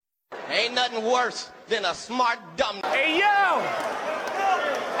Ain't nothing worse than a smart dumb. Hey yo!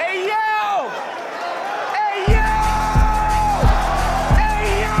 Hey yo! Hey yo!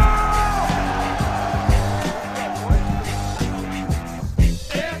 Hey yo!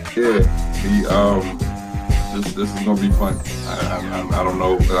 Yeah, this is gonna be fun. I don't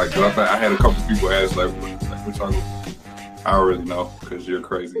know, like, I had a couple people ask like what y'all. I already know because you're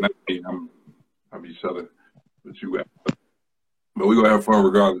crazy. Not me. I'm each other, but you. But we gonna have fun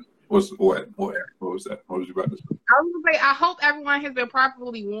regardless. What was that? What was you about to say? I was gonna say, I hope everyone has been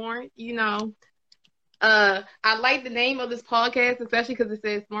properly warned. You know, I like the name of this podcast, especially because it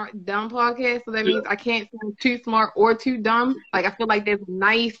says Smart Dumb Podcast. So that means I can't sound too smart or too dumb. Like, I feel like there's a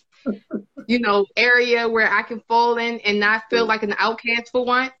nice, area where I can fall in and not feel like an outcast for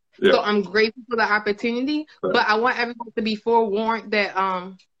once. Yeah. So I'm grateful for the opportunity, but I want everyone to be forewarned that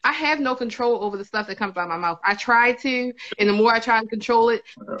I have no control over the stuff that comes out of my mouth. I try to, and the more I try to control it,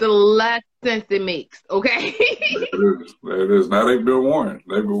 the less sense it makes. Okay. There it is. Now they've been warned.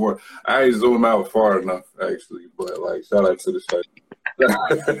 I ain't zoom out far enough, actually, but like, shout out to the shirt.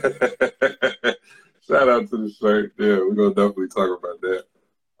 Shout out to the shirt. Yeah, we're gonna definitely talk about that.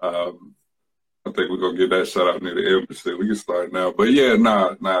 I think we're gonna get that shout out near the end. Shit, we can start now. But yeah,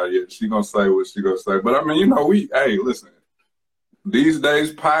 yeah, she gonna say what she gonna say. But I mean, hey, listen. These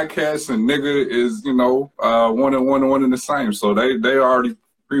days, podcasts and nigga is, one and the same. So they already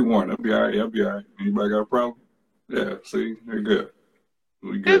pre-warned. I'll be all right. Anybody got a problem? Yeah, see, they're good.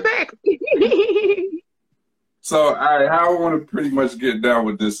 We good. Exactly. So, all right, how I want to pretty much get down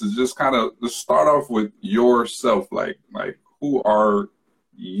with this is just kind of let's start off with yourself, like who are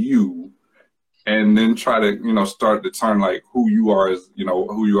you, and then try to start to turn like who you are as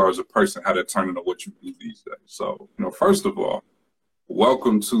a person, how to turn into what you do these days. So, first of all,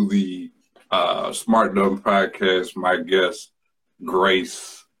 welcome to the Smart Dumb Podcast. My guest,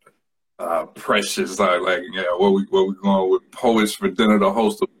 Grace Precious. What we going with? Poets for Dinner, the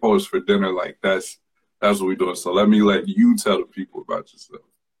host of Poets for Dinner. Like that's what we're doing. So let you tell the people about yourself.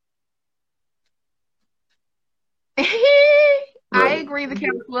 I agree, the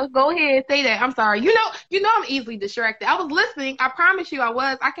counselor. Go ahead, say that. I'm sorry. I'm easily distracted. I was listening. I promise you I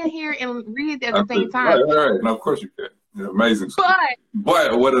was. I can hear and read at the same time. Right. No, of course you can. Yeah, amazing.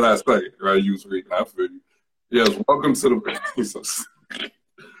 But what did I say? Right, you was reading. I feel you. Yes, welcome to the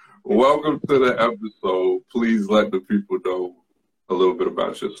welcome to the episode. Please let the people know a little bit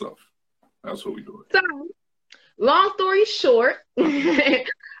about yourself. That's what we do. So, long story short, legally,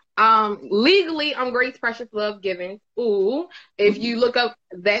 I'm Grace Precious Love Givens. Ooh, if you look up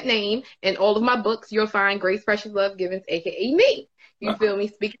that name in all of my books, you'll find Grace Precious Love Givens, aka me. You feel me?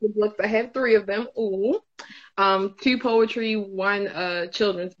 Speaking of books, I have 3 of them. Ooh, 2 poetry, 1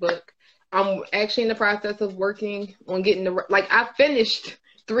 children's book. I'm actually in the process of working on getting I finished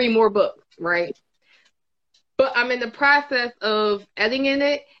 3 more books, right? But I'm in the process of editing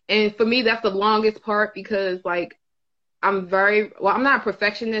it, and for me, that's the longest part because I'm not a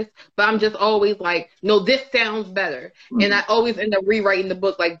perfectionist, but I'm just always like, no, this sounds better. Mm-hmm. And I always end up rewriting the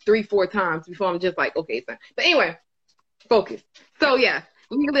book 3-4 times before I'm just like, okay, so. But anyway, focus. So yes,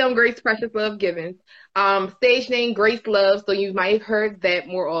 legally I'm Grace Precious Love Givens. Stage name Grace Love, so you might have heard that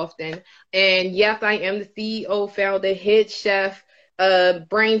more often. And yes, I am the CEO, founder, head chef,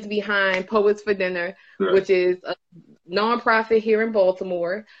 brains behind Poets for Dinner, which is a nonprofit here in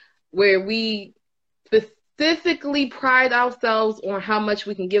Baltimore, where we specifically pride ourselves on how much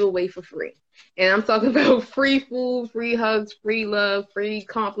we can give away for free. And I'm talking about free food, free hugs, free love, free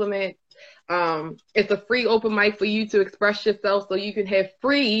compliments. It's a free open mic for you to express yourself so you can have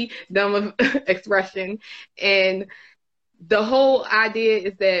free dumb expression. And the whole idea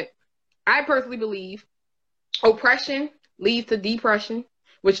is that I personally believe oppression leads to depression,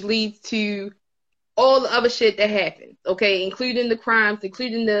 which leads to all the other shit that happens, okay, including the crimes,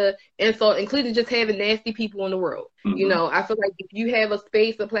 including the insult, including just having nasty people in the world. Mm-hmm. I feel like if you have a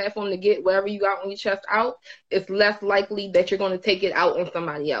space, a platform to get whatever you got on your chest out, it's less likely that you're going to take it out on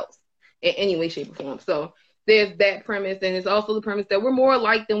somebody else in any way, shape, or form. So there's that premise, and it's also the premise that we're more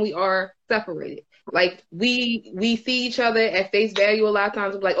alike than we are separated. Like we see each other at face value a lot of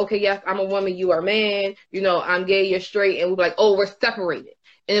times. We're like, okay, yes, I'm a woman, you are a man, I'm gay, you're straight, and we're like, oh, we're separated.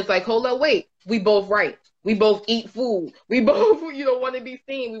 And it's like, hold up, wait, we both right. We both eat food. We both, want to be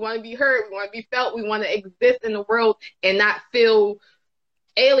seen. We want to be heard. We want to be felt. We want to exist in the world and not feel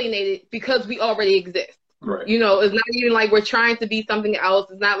alienated because we already exist. Right. It's not even like we're trying to be something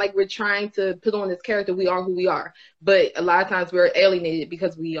else. It's not like we're trying to put on this character. We are who we are. But a lot of times we're alienated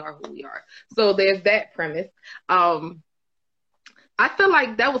because we are who we are. So there's that premise. I feel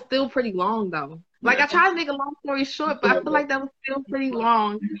like that was still pretty long, though. Like, I tried to make a long story short, but I feel like that was still pretty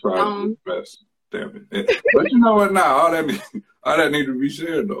long. You tried your best. Damn it. But you know what now? All that need to be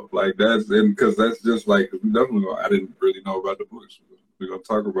shared though. Like because that's just like I didn't really know about the books. We're gonna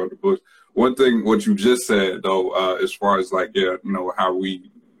talk about the books. One thing, what you just said though, as far as like, yeah, you know, how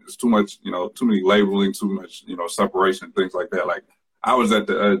it's too much, you know, too many labeling, too much, you know, separation, things like that. Like I was at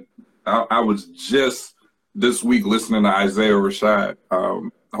the I was just this week listening to Isaiah Rashad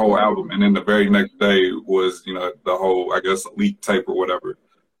whole album, and then the very next day was, you know, the whole, I guess, leak tape or whatever.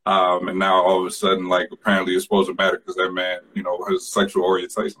 And now all of a sudden, like, apparently it's supposed to matter because that man, you know, has sexual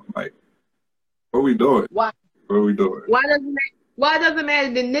orientation. Like, what are we doing? Why? What are we doing? Why doesn't it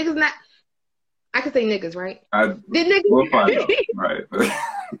matter? Did niggas not? I can say niggas, right? Did niggas? We'll find out. Right.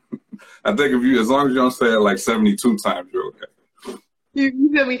 I think as long as you don't say it like 72 times, you're okay.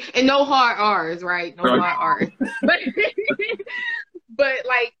 You feel me? And no hard R's, right? No hard R's. But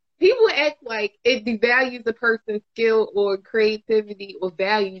like, people act like it devalues a person's skill or creativity or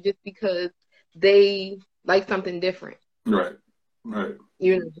value just because they like something different. Right.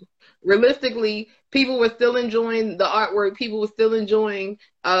 You know, realistically, people were still enjoying the artwork. People were still enjoying,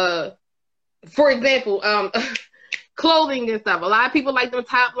 for example, clothing and stuff. A lot of people like them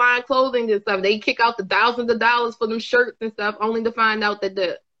top line clothing and stuff. They kick out the thousands of dollars for them shirts and stuff, only to find out that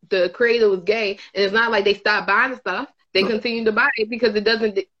the creator was gay. And it's not like they stopped buying the stuff. They continue to buy it because it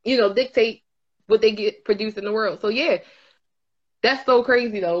doesn't, you know, dictate what they get produced in the world. So yeah, that's so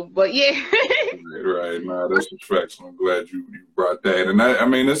crazy though. But yeah. Right. No, that's a fact. So I'm glad you brought that. And I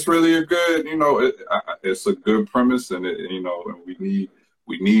mean, it's really a good, you know, it's a good premise, and you know, and we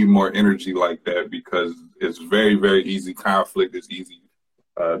need more energy like that because it's very, very easy conflict. It's easy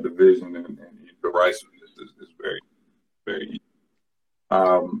division, and the rice is very, very easy.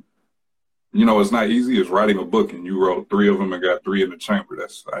 You know, it's not easy as writing a book, and you wrote 3 of them and got 3 in the chamber.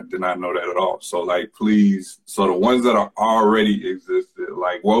 I did not know that at all. So, like, please, so the ones that are already existed,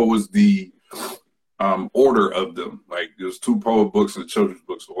 like, what was the order of them? Like, there's 2 poet books and children's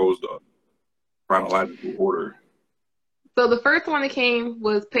books. So what was the chronological order? So the first one that came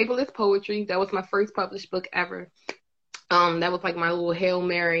was Paperless Poetry. That was my first published book ever. That was like my little Hail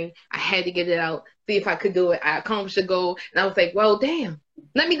Mary. I had to get it out, see if I could do it. I accomplished a goal, and I was like, well, damn,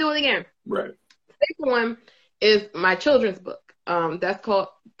 let me do it again. Right. The second one is my children's book. That's called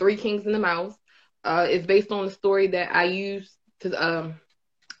 3 Kings and the Mouse. It's based on the story that I used to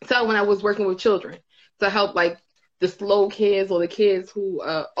tell when I was working with children to help like the slow kids or the kids who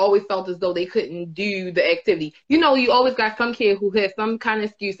always felt as though they couldn't do the activity. You know, you always got some kid who has some kind of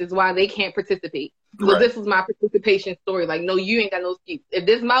excuses why they can't participate. So This was my participation story. Like, no, you ain't got no excuse. If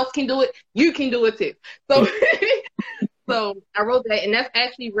this mouse can do it, you can do it too. So, so I wrote that, and that's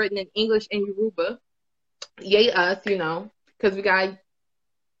actually written in English and Yoruba. Yay us, you know, because we got to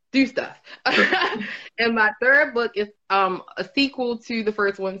do stuff. And my third book is a sequel to the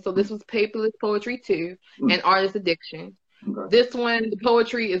first one. So this was Paperless Poetry 2 and Artist Addiction. Okay. This one, the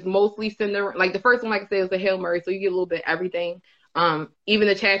poetry is mostly centered, like the first one, like I said, is a Hail Mary, so you get a little bit of everything. Even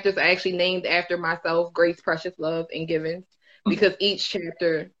the chapters are actually named after myself, Grace, Precious, Love, and Givens, because each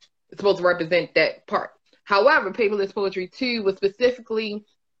chapter is supposed to represent that part. However, Paperless Poetry 2 was specifically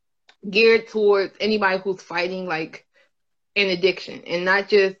geared towards anybody who's fighting like an addiction, and not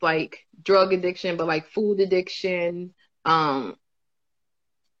just like drug addiction, but like food addiction,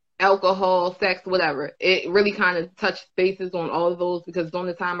 alcohol, sex, whatever. It really kind of touched bases on all of those, because during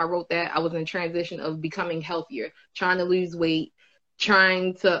the time I wrote that, I was in transition of becoming healthier, trying to lose weight,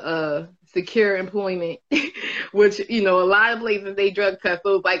 trying to secure employment, which, you know, a lot of places they drug test,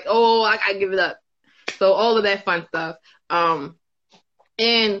 so it's like, oh, I give it up. So all of that fun stuff.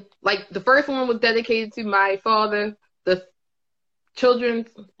 And like the first one was dedicated to my father. The children's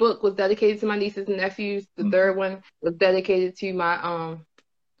book was dedicated to my nieces and nephews. The third one was dedicated to my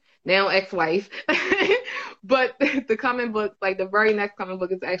now ex-wife. But the coming book, like the very next coming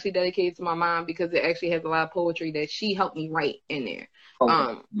book, is actually dedicated to my mom, because it actually has a lot of poetry that she helped me write in there.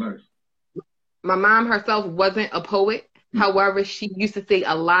 Nice. My mom herself wasn't a poet. However, she used to say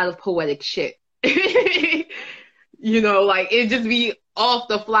a lot of poetic shit. You know, like it just be off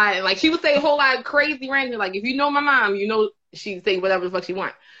the fly. Like she would say a whole lot of crazy random. Like if you know my mom, you know she'd say whatever the fuck she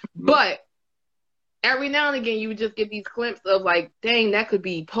want. But every now and again, you would just get these clips of like, dang, that could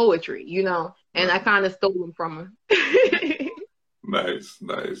be poetry, you know? And I kind of stole them from her. Nice.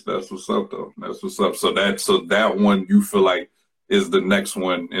 That's what's up, though. That's what's up. So that one you feel like is the next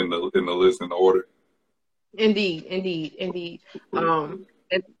one in the list, in the order. Indeed. And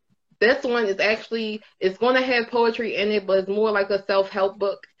this one is actually, it's going to have poetry in it, but it's more like a self-help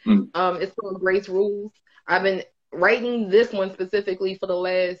book. It's called Grace Rules. I've been writing this one specifically for the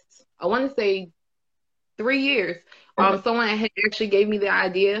last, I want to say 3 years. Someone had actually gave me the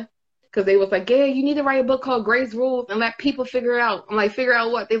idea because they was like, yeah, you need to write a book called Grace Rules and let people figure it out. I'm like, figure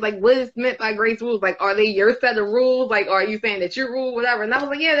out what? They're like, what is meant by Grace Rules? Like, are they your set of rules? Like, are you saying that your rule, whatever? And I was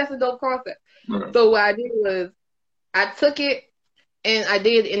like, yeah, that's a dope concept. Right. So what I did was I took it and I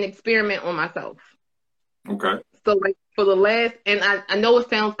did an experiment on myself. Okay. So like for the last, and I know it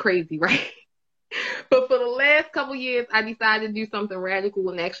sounds crazy, right? But for the last couple years, I decided to do something radical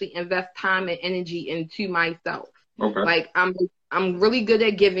and actually invest time and energy into myself. Okay. Like I'm really good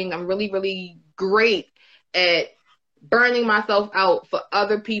at giving. I'm really, really great at burning myself out for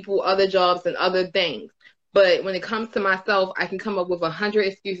other people, other jobs, and other things. But when it comes to myself, I can come up with 100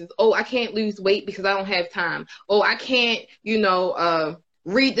 excuses. Oh, I can't lose weight because I don't have time. Oh, I can't,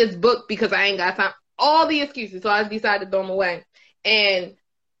 read this book because I ain't got time. All the excuses. So I decided to throw them away. And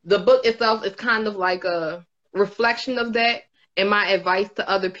the book itself is kind of like a reflection of that and my advice to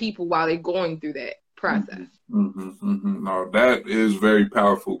other people while they're going through that process. No, that is very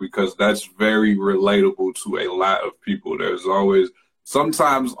powerful because that's very relatable to a lot of people. There's always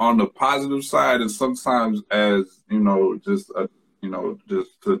sometimes on the positive side and sometimes as, just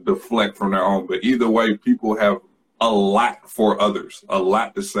to deflect from their own. But either way, people have a lot for others, a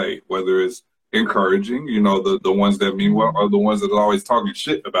lot to say, whether it's encouraging, the ones that mean well, or the ones that are always talking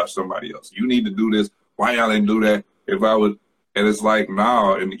shit about somebody else. You need to do this. Why y'all didn't do that? If I would, and it's like,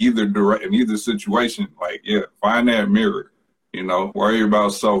 nah, in either situation, like, yeah, find that mirror, worry about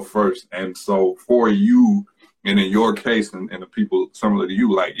self first. And so for you, and in your case, and the people similar to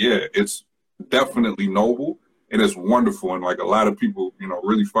you, like, yeah, it's definitely noble and it's wonderful. And like a lot of people,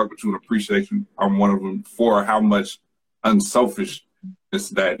 really fuck with you and appreciate you. I'm one of them for how much unselfishness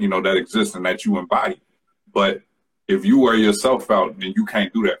that, that exists and that you embody. But if you wear yourself out, then you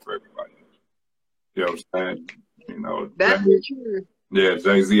can't do that for everybody. You know what I'm saying? That's true. Yeah,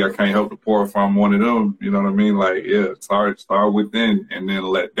 Jay-Z, I can't help the poor if I'm one of them. You know what I mean? Like, yeah, start within and then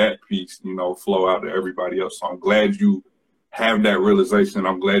let that piece, flow out to everybody else. So I'm glad you have that realization.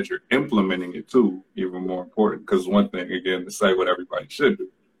 I'm glad you're implementing it too, even more important. Because one thing, again, to say what everybody should do,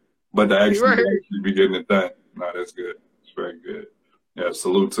 but to actually be getting it done. No, that's good. It's very good. Yeah,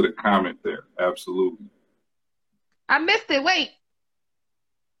 salute to the comment there. Absolutely. I missed it. Wait.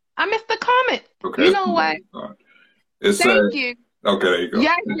 I missed the comment. Okay. You know what? Thank you. Okay, there you go.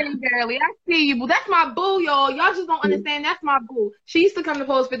 Yeah, barely. I see you, boo. That's my boo, y'all. Y'all just don't understand. That's my boo. She used to come to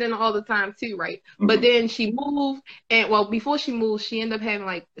Post for Dinner all the time too, right? But then she moved, and before she moved, she ended up having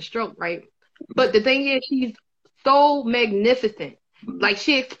like a stroke, right? But the thing is, she's so magnificent. Like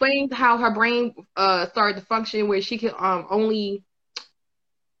she explained how her brain started to function, where she could only.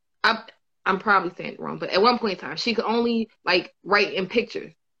 I'm probably saying it wrong, but at one point in time, she could only like write in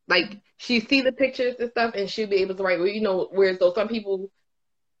pictures. Like she see the pictures and stuff, and she'll be able to write. Whereas though some people,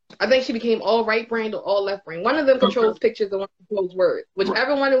 I think she became all right brain or all left brain. One of them controls pictures and one controls words.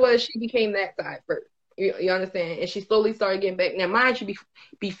 Whichever one it was, she became that side first. You understand? And she slowly started getting back. Now, mind you,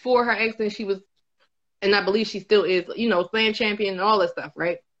 before her accident, she was, and I believe she still is, slam champion and all that stuff,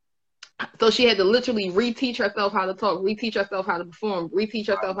 right? So she had to literally reteach herself how to talk, reteach herself how to perform, reteach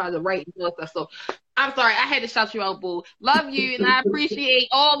herself how to write and all that stuff. So I'm sorry, I had to shout you out, boo. Love you, and I appreciate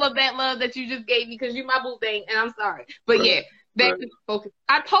all of that love that you just gave me because you my boo thing, and I'm sorry. But yeah, back to focus.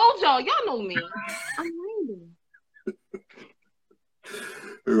 I told y'all know me. I'm random.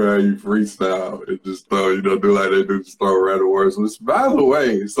 Right, you freestyle and just throw, do like they do, just throw random words. Which, by the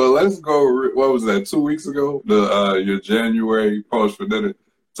way, so let's go. What was that? 2 weeks ago, your January Post for Dinner.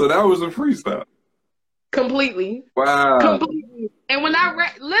 So that was a freestyle. Completely. Wow. Completely. And when I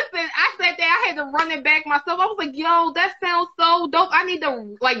listen, I sat there, I had to run it back myself. I was like, yo, that sounds so dope. I need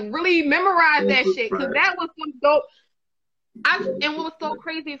to like really memorize that shit because that was some dope. And what was so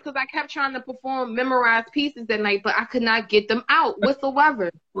crazy is because I kept trying to perform memorized pieces that night, but I could not get them out whatsoever.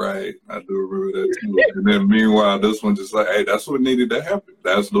 Right. I do remember that too. And then meanwhile, this one just like, hey, that's what needed to happen.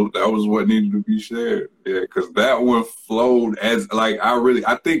 That was what needed to be shared. Yeah, because that one flowed as like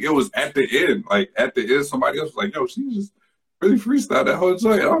I think it was at the end. Like at the end, somebody else was like, yo, she just really freestyled that whole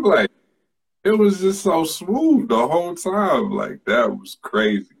joint. I'm like, it was just so smooth the whole time. Like that was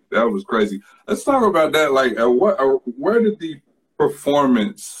crazy. That was crazy. Let's talk about that. Like, where did the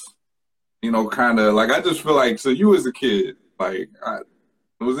performance, kind of like? I just feel like, so you as a kid, like,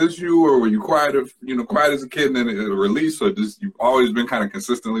 was this you, or were you quiet as a kid and then it released, or just you've always been kind of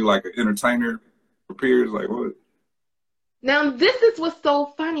consistently like an entertainer for peers? Like what? Now this is what's so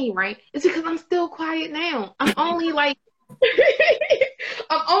funny, right? It's because I'm still quiet now. I'm only like,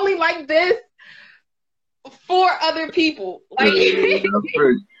 I'm only like this for other people. Like.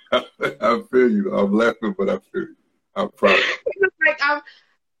 I feel you. I'm laughing, but I feel you. I'm proud. Like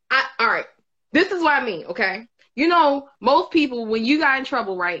all right. This is what I mean, okay? You know, most people, when you got in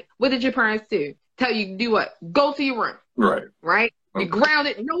trouble, right, what did your parents do? Tell you to do what? Go to your room. Right. Right? You're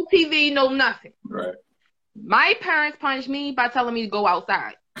grounded, no TV, no nothing. Right. My parents punished me by telling me to go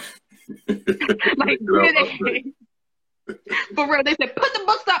outside. Like, for real, they said, put the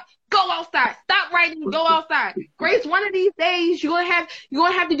books up, go outside, stop writing, go outside. Grace, one of these days you're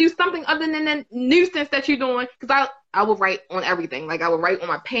gonna have to do something other than the nuisance that you're doing. Because I would write on everything. Like I would write on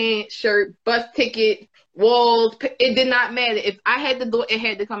my pants, shirt, bus ticket, walls. It did not matter. If I had to do it, it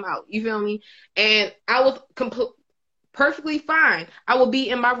had to come out. You feel me? And I was perfectly fine. I would be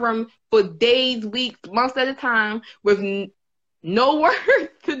in my room for days, weeks, months at a time with no words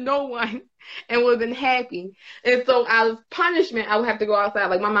to no one, and would have been happy. And so as punishment, I would have to go outside.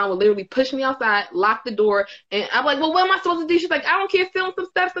 Like my mom would literally push me outside, lock the door, and I'm like, well, what am I supposed to do? She's like, I don't care, film some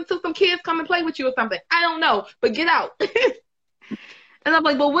steps until some kids come and play with you or something. I don't know, but get out. And I'm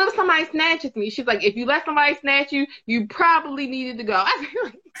like, well, what if somebody snatches me? She's like, if you let somebody snatch you, you probably needed to go. I feel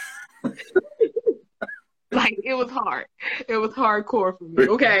like it was hard. It was hardcore for me.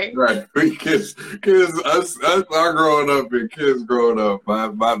 Okay. Right. Kids, us are growing up and kids growing up. My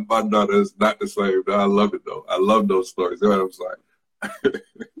daughter is not the same. I love it though. I love those stories. You know what I'm saying?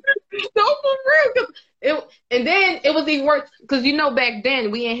 No, for real. And then it was even worse because you know back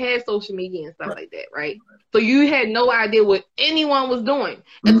then we ain't had social media and stuff like that, right? So you had no idea what anyone was doing.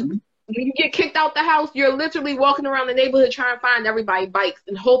 And when you get kicked out the house, you're literally walking around the neighborhood trying to find everybody bikes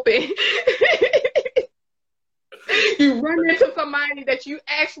and hoping you run into somebody that you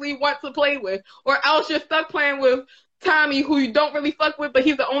actually want to play with, or else you're stuck playing with Tommy, who you don't really fuck with, but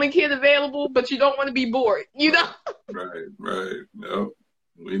he's the only kid available, but you don't want to be bored, you know? Right. Yep.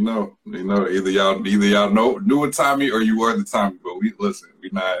 We know. Either y'all knew a Tommy or you were the Tommy, but we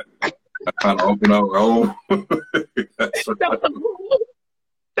not trying to open up our own.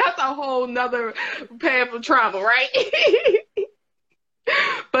 That's a whole nother path of trauma, right?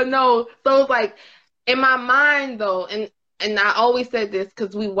 But no, so it's like, in my mind, though, and I always said this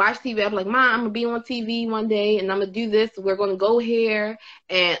because we watch TV. I'm like, Mom, I'm going to be on TV one day, and I'm going to do this. We're going to go here,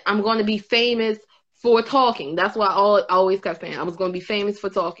 and I'm going to be famous for talking. That's why I always kept saying I was going to be famous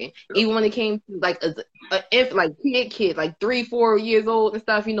for talking. Even when it came to, like, kid, like 3, 4 years old and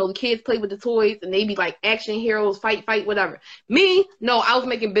stuff, you know, the kids play with the toys, and they be like action heroes, fight, whatever. Me, no, I was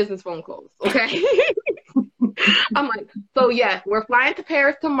making business phone calls, okay? I'm like, so yeah, we're flying to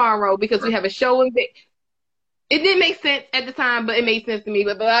Paris tomorrow because we have a show in Vegas. It didn't make sense at the time, but it made sense to me.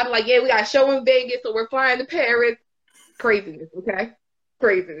 But I'm like, yeah, we got a show in Vegas, so we're flying to Paris. Craziness, okay?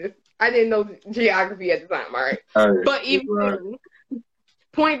 Craziness. I didn't know geography at the time, all right? But even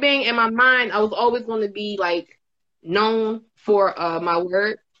point being, in my mind, I was always going to be like known for my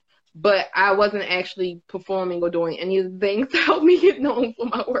work, but I wasn't actually performing or doing any of the things to help me get known for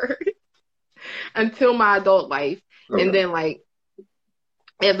my work until my adult life. And then, like,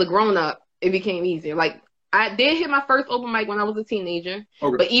 as a grown up, it became easier. Like, I did hit my first open mic when I was a teenager,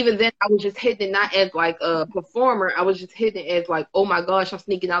 but even then, I was just hitting it not as like a performer. I was just hitting it as like, oh my gosh, I'm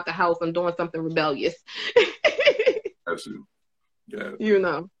sneaking out the house. I'm doing something rebellious. Yeah. You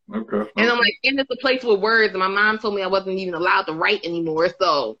know. Okay. And I'm like, and it's a place with words. And my mom told me I wasn't even allowed to write anymore.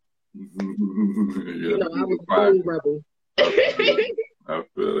 So, you know, I was a rebel. I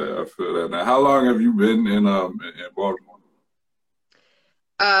feel that. Now, how long have you been in Baltimore?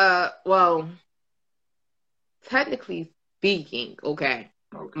 Well, technically speaking, okay,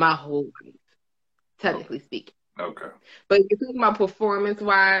 my whole life, technically speaking. Okay. But if you're talking about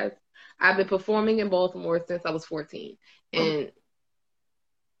performance-wise, I've been performing in Baltimore since I was 14. And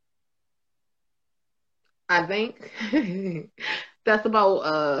I think that's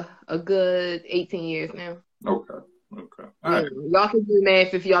about a good 18 years now. Okay. All right. Y'all can do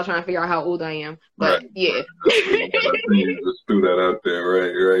math if y'all trying to figure out how old I am. But yeah. You just threw that out there,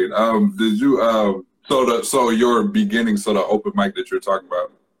 right. Did you so your beginning, so the open mic that you're talking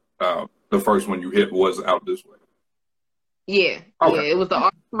about, the first one you hit was out this way? Yeah. Okay. Yeah, it was the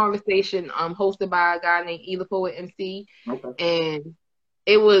art conversation hosted by a guy named Ela Poet MC. Okay. And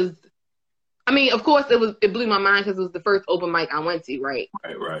it was, I mean, of course it blew my mind because it was the first open mic I went to, right?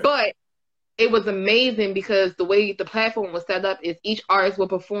 Right. But it was amazing because the way the platform was set up is each artist would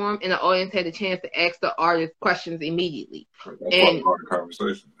perform and the audience had a chance to ask the artist questions immediately. That's and part of the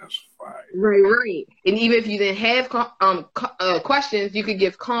conversation. That's fine. Right. And even if you didn't have questions, you could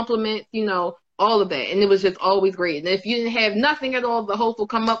give compliments, you know, all of that. And it was just always great. And if you didn't have nothing at all, the host will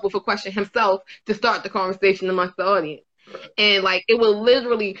come up with a question himself to start the conversation amongst the audience. Right. And like, it will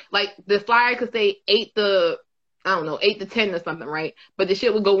literally, like the flyer could say 8 to 10 or something, right? But the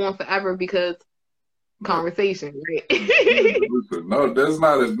shit would go on forever because conversation, right? Listen, no, there's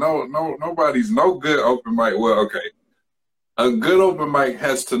not a nobody's no good open mic. Well, okay. A good open mic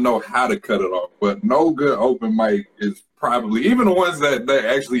has to know how to cut it off, but no good open mic is probably, even the ones that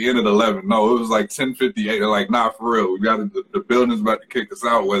actually ended 11. No, it was like 10:58. They're like, nah, for real, we got the building's about to kick us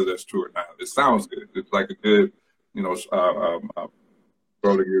out, whether that's true or not. It sounds good. It's like a good,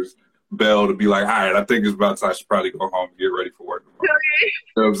 Rodiger's bell to be like, all right, I think it's about time I should probably go home and get ready for work tomorrow. You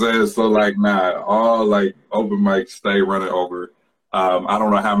know what I'm saying? So like, nah, all like open mics stay running over. I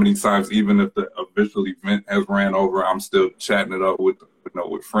don't know how many times, even if the official event has ran over, I'm still chatting it up with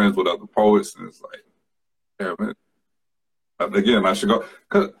friends, with other poets, and it's like, yeah, man. Again, I should go.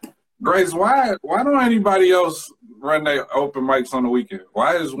 Grace, why don't anybody else run their open mics on the weekend?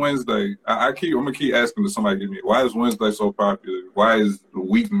 Why is Wednesday? I'm gonna keep asking to somebody give me. Why is Wednesday so popular? Why is the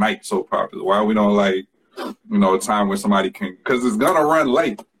weeknight so popular? Why we don't like, a time where somebody can? Because it's gonna run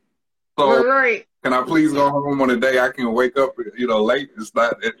late. So Right. Can I please go home on a day I can wake up, late? It's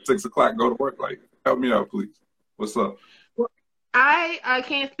not at 6 o'clock. Go to work. Like, help me out, please. What's up? Well, I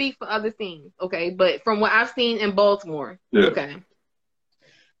can't speak for other scenes, okay? But from what I've seen in Baltimore, Yeah. okay,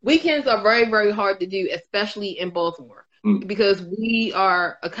 weekends are very, very hard to do, especially in Baltimore, because we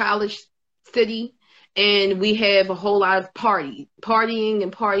are a college city and we have a whole lot of partying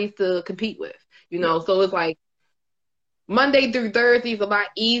and parties to compete with, So it's like Monday through Thursday is a lot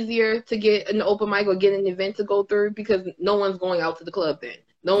easier to get an open mic or get an event to go through because no one's going out to the club then.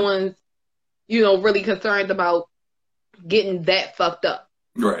 No one's, really concerned about getting that fucked up.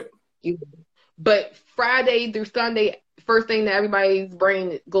 Right. But Friday through Sunday, first thing that everybody's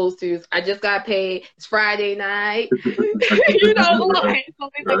brain goes to is, I just got paid. It's Friday night. So they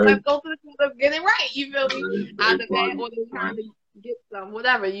like, let's go to the club, get it right. You feel me? Either that or they're trying to get some,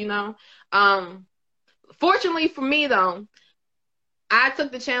 whatever, Fortunately for me, though, I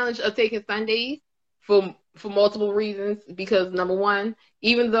took the challenge of taking Sundays for multiple reasons. Because number one,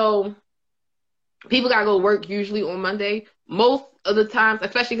 even though people gotta go to work usually on Monday, most of the times,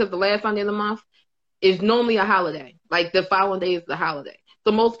 especially because the last Sunday of the month is normally a holiday. Like the following day is the holiday,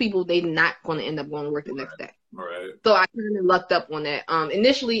 so most people they're not going to end up going to work the next day. Right. So I kind of lucked up on that.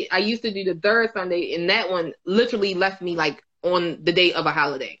 Initially, I used to do the third Sunday, and that one literally left me like on the day of a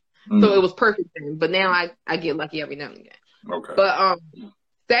holiday. So it was perfect then. But now I get lucky every now and again. Okay. But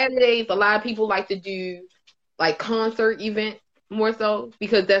Saturdays, a lot of people like to do like concert event more so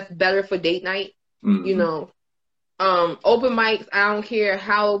because that's better for date night. Open mics, I don't care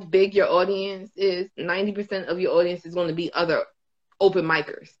how big your audience is, 90% of your audience is going to be other open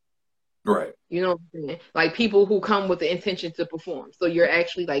micers. Right. You know what I'm saying? Like people who come with the intention to perform. So you're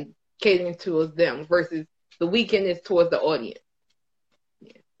actually like catering towards them versus the weekend is towards the audience.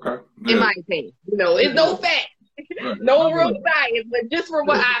 Okay. Yeah. In my opinion, it's no fact, no real science, but just from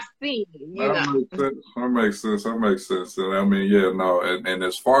what I've seen, That makes sense. And I mean, yeah, no, and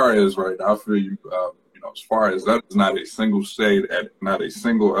as far as I feel you, as far as that is not a single shade at not a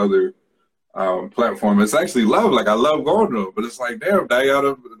single other platform. It's actually love. Like I love going to them, but it's like, damn, I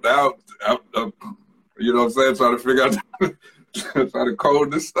gotta, you know what I'm saying? Trying to figure out, try to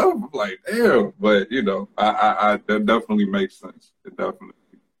code this stuff. I'm like, damn, but I that definitely makes sense. It definitely.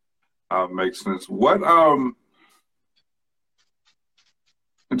 Makes sense. What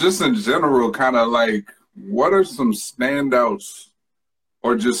just in general, kind of like, what are some standouts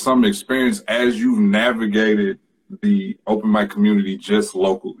or just some experience as you've navigated the open mic community just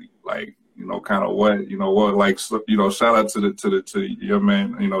locally? Like, kind of what, like, shout out to your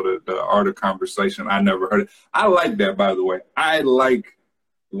man, the art of conversation. I never heard it. I like that, by the way. I like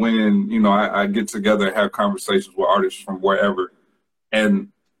when, I get together and have conversations with artists from wherever, and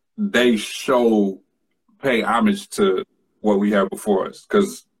they pay homage to what we have before us,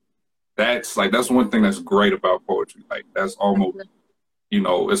 because that's one thing that's great about poetry. Like that's almost,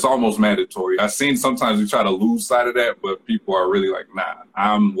 it's almost mandatory. I've seen sometimes we try to lose sight of that, but people are really like, nah,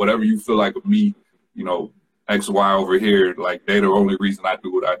 I'm whatever you feel like of me, X, Y over here. Like they're the only reason I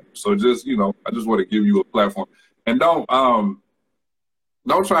do what I do. So just, I just want to give you a platform, and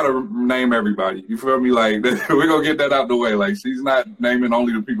don't try to name everybody. You feel me? Like, we're going to get that out the way. Like, she's not naming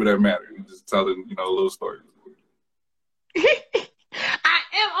only the people that matter. She's just telling, little stories. I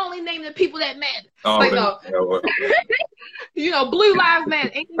am only naming the people that matter. Oh, like, Blue Lives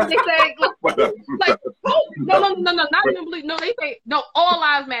Matter. Ain't that what they say? Like, no, not even blue. No, they say, no, all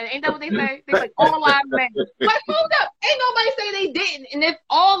lives matter. Ain't that what they say? They like, all lives matter. Like, hold up. Ain't nobody say they didn't. And if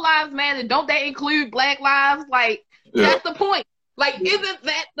all lives matter, don't that include Black lives? Like, that's the point. Like, isn't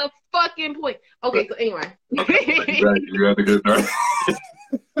that the fucking point? Okay, so anyway. You had to get there.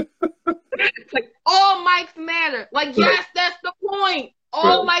 Like, all mics matter. Like, yes, that's the point.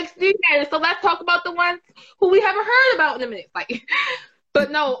 All mics do matter. So let's talk about the ones in a minute. Like,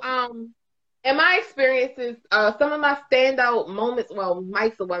 but no, in my experiences, some of my standout moments, well,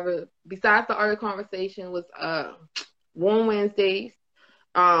 Mike's or whatever, besides the art of conversation, was Warm Wednesdays.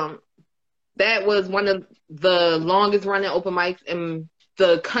 That was one of the longest running open mics in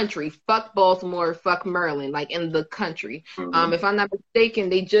the country. Fuck Baltimore, fuck Maryland, like in the country. If I'm not mistaken,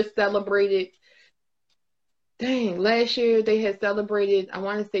 they just celebrated. Dang, last year they had celebrated, I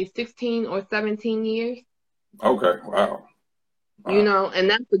want to say 16 or 17 years. Okay, wow. You know, and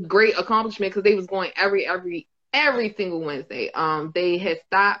that's a great accomplishment because they was going every single Wednesday. They had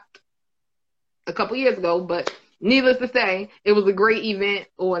stopped a couple years ago, but needless to say, it was a great event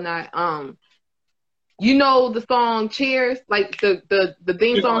or not. You know the song Cheers, like the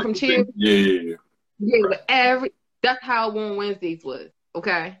theme song from Cheers? Yeah. Right. That's how Warm Wednesdays was,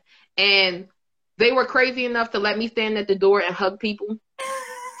 okay? And they were crazy enough to let me stand at the door and hug people.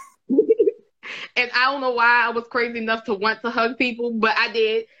 And I don't know why I was crazy enough to want to hug people, but I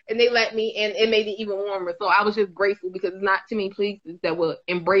did, and they let me, and it made it even warmer. So I was just grateful because it's not too many places that will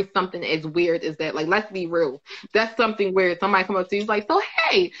embrace something as weird as that. Like, let's be real. That's something weird. Somebody come up to you like, so,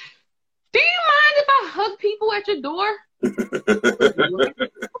 hey, do you mind if I hug people at your door? Like,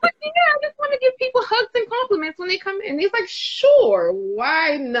 yeah, I just want to give people hugs and compliments when they come in. He's like, sure,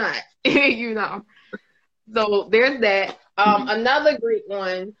 why not? You know. So there's that. Another great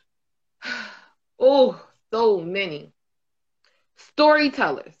one. Oh, so many.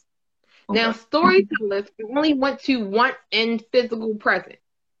 Storytellers. Okay. Now, storytellers only went to once in physical presence.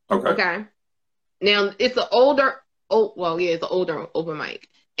 Okay. Now, it's an older open mic.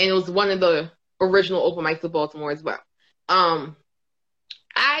 And it was one of the original open mics of Baltimore as well. I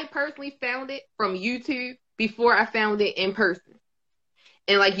personally found it from YouTube before I found it in person.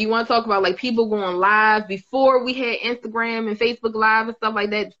 And like you want to talk about like people going live before we had Instagram and Facebook Live and stuff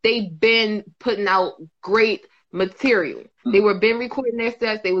like that, they've been putting out great material. They were been recording their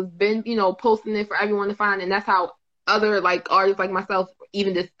sets, they was been, you know, posting it for everyone to find, and that's how other like artists like myself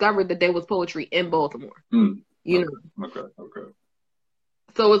even discovered that there was poetry in Baltimore. You know. Okay.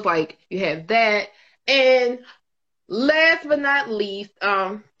 So it's like you have that. And last but not least,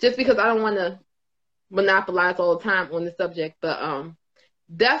 just because I don't want to monopolize all the time on the subject, but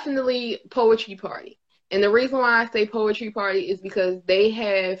definitely Poetry Party. And the reason why I say Poetry Party is because they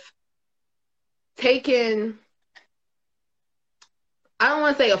have taken, I don't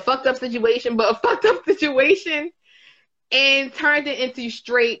want to say a fucked up situation, but a fucked up situation and turned it into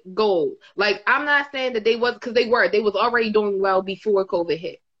straight gold. Like, I'm not saying that they was, because they was already doing well before COVID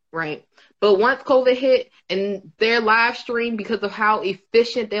hit, right? But once COVID hit and their live stream, because of how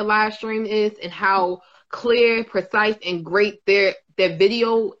efficient their live stream is and how clear, precise, and great their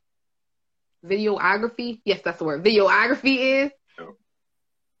videography, yes, that's the word, videography is,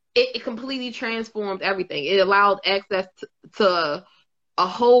 it completely transformed everything. It allowed access to a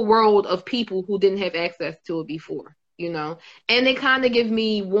whole world of people who didn't have access to it before. You know, and they kind of give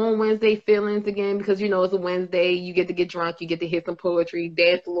me Warm Wednesday feelings again because, you know, it's a Wednesday, you get to get drunk, you get to hear some poetry,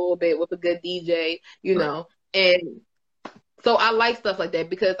 dance a little bit with a good DJ, you know, and so I like stuff like that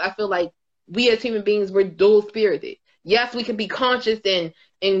because I feel like we as human beings, we're dual spirited. Yes, we can be conscious and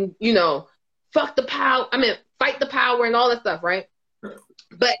you know, fight the power and all that stuff, right?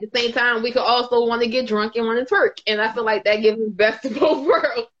 But at the same time, we could also want to get drunk and want to twerk, and I feel like that gives me the best of both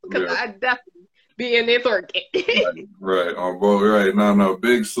worlds because I definitely be in there twerking. Right, on both. Right, no,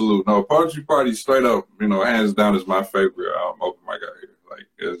 big salute. No, Poetry Party, straight up, you know, hands down is my favorite open mic out here. Like,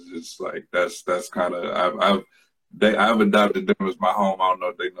 it's just like that's kind of I've adopted them as my home. I don't know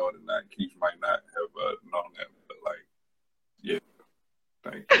if they know it or not. Keith might not have known that, but like, yeah,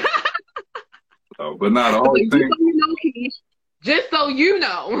 thank you. So, but not the whole thing. Just so you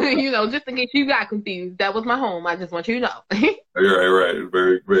know, just in case you got confused, that was my home. I just want you to know. Right.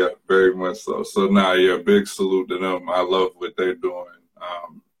 Very much so. So now, yeah, big salute to them. I love what they're doing,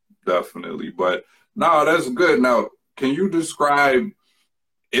 definitely. But no, that's good. Now, can you describe,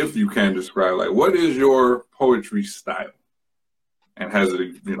 if you can describe, like, what is your poetry style? And has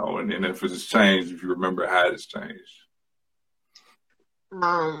it, you know, and if it's changed, if you remember how it's changed?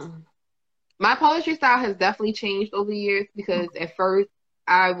 My poetry style has definitely changed over the years because at first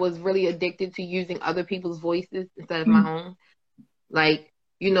I was really addicted to using other people's voices instead of my own. Like,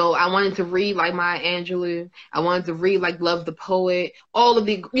 you know, I wanted to read like Maya Angelou. I wanted to read like Love the Poet, all of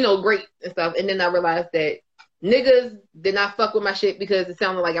the, you know, great and stuff. And then I realized that niggas did not fuck with my shit because it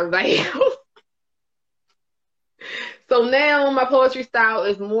sounded like everybody else. So now my poetry style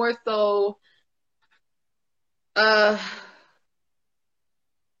is more so a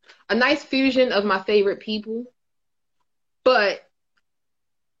nice fusion of my favorite people, but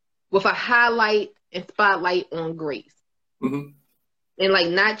with a highlight and spotlight on grace. Mm-hmm. And like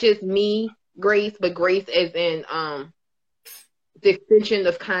not just me, grace, but grace as in the extension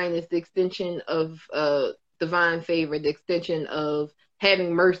of kindness, the extension of divine favor, the extension of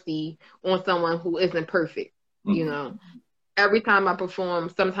having mercy on someone who isn't perfect. Mm-hmm. You know, every time I perform,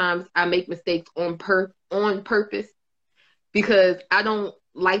 sometimes I make mistakes on purpose because I don't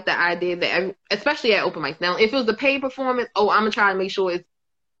like the idea that, especially at open mics. Now, if it was a paid performance, I'm gonna try to make sure it's.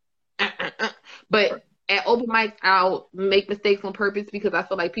 But at open mics, I'll make mistakes on purpose because I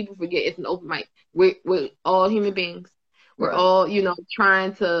feel like people forget it's an open mic. We're all human beings. We're all, you know,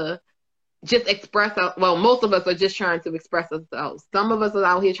 trying to just express well, most of us are just trying to express ourselves. Some of us are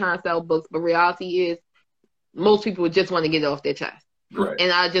out here trying to sell books, but reality is most people just want to get it off their chest. Right.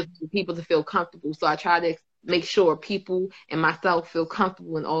 And I just want people to feel comfortable. So I try to make sure people and myself feel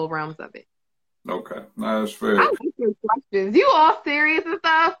comfortable in all realms of it. Okay. That's fair. I like your questions. You all serious and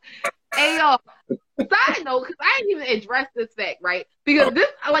stuff? Hey, y'all. Side note, because I didn't even address this fact, right? Because this,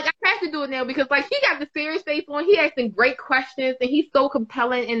 like, I have to do it now because, like, he got the serious face on. He asking great questions, and he's so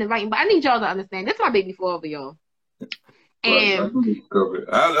compelling and inviting. But I need y'all to understand. This is my baby for all of y'all. And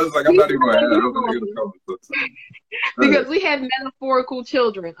I was like, I'm not even going to cover because we have metaphorical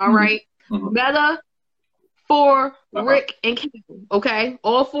children, all right? Rick and Kim, okay?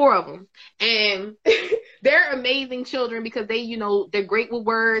 All four of them. And they're amazing children because they, you know, they're great with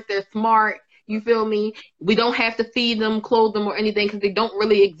words. They're smart. You feel me? We don't have to feed them, clothe them, or anything because they don't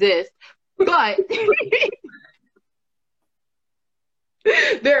really exist. But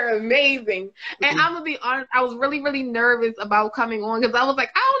they're amazing. And I'm going to be honest, I was really, really nervous about coming on because I was like,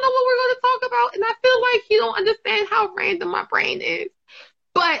 I don't know what we're going to talk about. And I feel like you don't understand how random my brain is.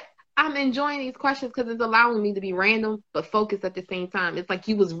 But I'm enjoying these questions because it's allowing me to be random but focused at the same time. It's like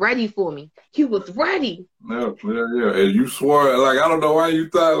you was ready for me. You was ready. Yeah. And you swore, like, I don't know why you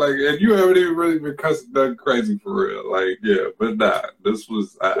thought, like, and you haven't even really been cussing nothing crazy for real. Like, yeah, but nah, this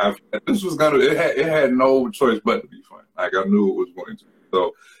was, it had no choice but to be fun. Like, I knew it was going to.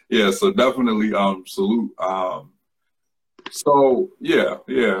 So, yeah, so definitely, salute. So, yeah,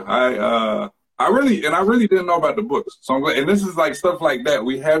 I really didn't know about the books. So I'm glad, and this is like stuff like that.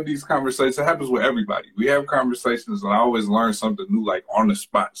 We have these conversations. It happens with everybody. We have conversations, and I always learn something new, like on the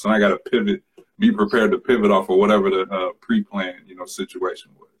spot. So I got to pivot, be prepared to pivot off of whatever the pre-planned, you know,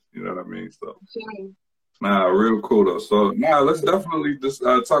 situation was. You know what I mean? So, nah, real cool though. So, let's definitely just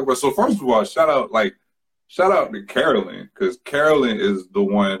talk about. So first of all, shout out to Carolyn because Carolyn is the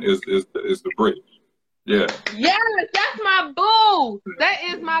one is the bridge. Yeah. Yes, that's my boo. That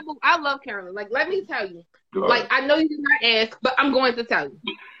is my boo. I love Carolyn. Like, let me tell you. Like, I know you did not ask, but I'm going to tell you.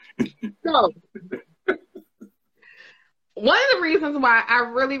 So, one of the reasons why I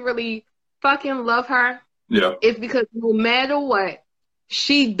really, really fucking love her is because no matter what,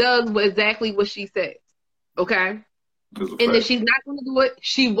 she does exactly what she says. Okay? And if she's not going to do it,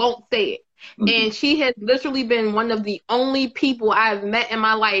 she won't say it. And she has literally been one of the only people I've met in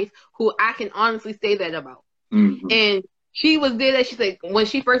my life who I can honestly say that about. And she was there that she said, when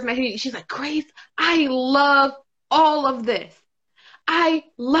she first met me, she's like, Grace, I love all of this. I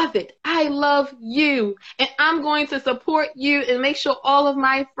love it. I love you. And I'm going to support you and make sure all of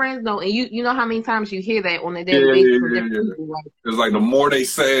my friends know. And you know how many times you hear that on a daily basis from different people, right? It's like the more they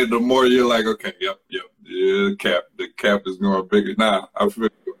say it, the more you're like, okay, yep. Yeah, the cap is going bigger. Nah, I feel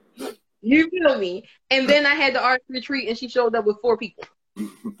you feel me? And then I had the art retreat and she showed up with 4 people.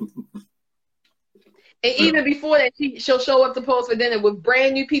 And even before that, she'll show up to pose for dinner with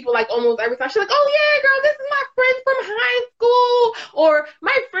brand new people like almost every time. She's like, oh yeah, girl, this is my friend from high school or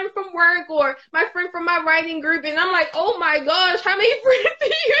my friend from work or my friend from my writing group. And I'm like, oh my gosh, how many friends do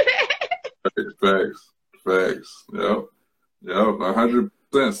you have? Facts. Yep, 100%.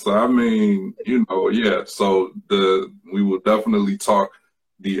 So I mean, you know, yeah. So we will definitely talk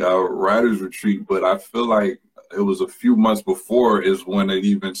the writers retreat, but I feel like it was a few months before is when it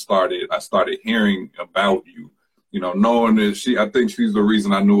even started. I started hearing about you, you know, knowing that I think she's the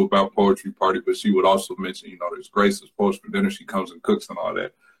reason I knew about Poetry Party, but she would also mention, you know, there's Grace's Post for Dinner. She comes and cooks and all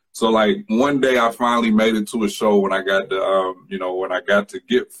that. So like one day I finally made it to a show when I got to, you know, when I got to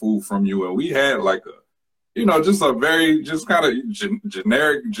get food from you, and we had like a, you know, just a very, just kind of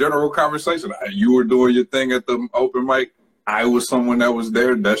generic, general conversation. You were doing your thing at the open mic. I was someone that was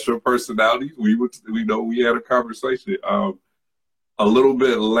there. That's your personality. We know we had a conversation. A little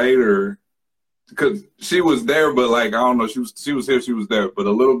bit later, because she was there, but like, I don't know, she was here, she was there. But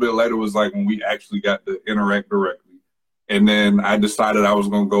a little bit later was like when we actually got to interact directly. And then I decided I was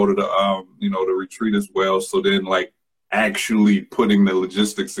going to go to the, you know, the retreat as well. So then like actually putting the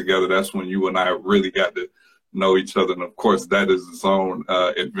logistics together, that's when you and I really got to know each other. And of course that is its own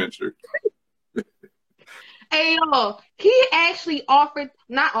adventure. Hey, y'all, he actually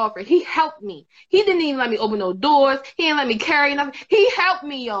he helped me. He didn't even let me open no doors. He didn't let me carry nothing. He helped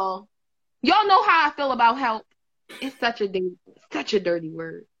me, y'all. Y'all know how I feel about help. It's such a dirty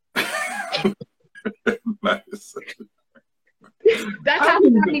word. Nice. That's how he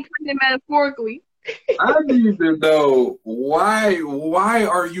got me pregnant metaphorically. I need to know why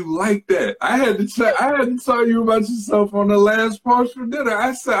are you like that? I had to tell you about yourself on the last pause for dinner.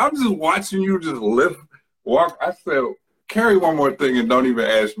 I said, I'm just watching you just walk. I said, carry one more thing and don't even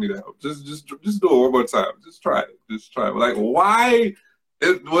ask me to help. Just do it one more time. Just try it. Like, why?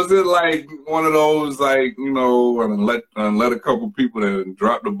 Was it like one of those, like, you know, and let a couple people that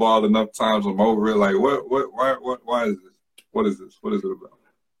drop the ball enough times, I'm over it. Like, why is this? What is this? What is it about?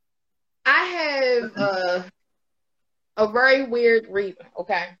 I have a very weird reason.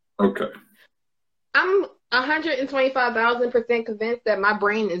 Okay. I'm 125,000% convinced that my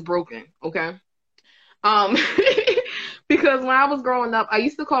brain is broken. Okay. Because when I was growing up, I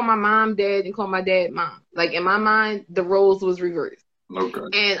used to call my mom dad and call my dad mom. Like, in my mind, the roles was reversed. Okay.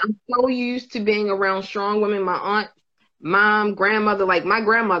 And I'm so used to being around strong women, my aunt, mom, grandmother, like my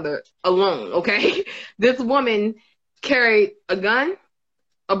grandmother alone, okay? This woman carried a gun,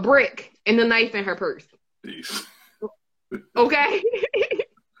 a brick, and a knife in her purse. Jeez. Okay?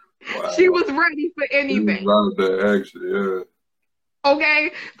 Wow. She was ready for anything. Actually, yeah.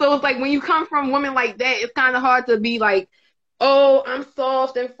 Okay? So it's like when you come from women like that, it's kind of hard to be like, oh, I'm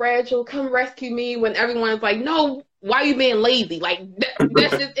soft and fragile, come rescue me, when everyone's like, no, why are you being lazy? Like,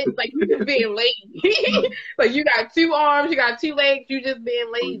 that's just it. Like, you just being lazy. Like, you got 2 arms, you got 2 legs, you just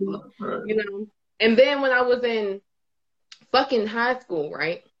being lazy. Right. You know? And then when I was in fucking high school,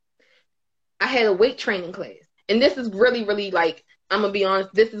 right, I had a weight training class. And this is really, really, like, I'm going to be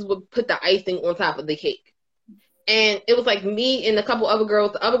honest, this is what put the icing on top of the cake. And it was like me and a couple other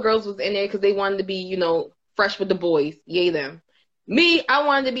girls. The other girls was in there because they wanted to be, you know, fresh with the boys. Yay, them. Me, I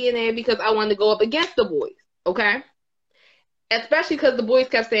wanted to be in there because I wanted to go up against the boys. Okay? Especially because the boys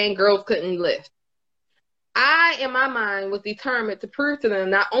kept saying girls couldn't lift. I, in my mind, was determined to prove to them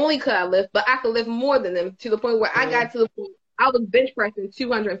not only could I lift, but I could lift more than them, to the point where I got to the point I was bench pressing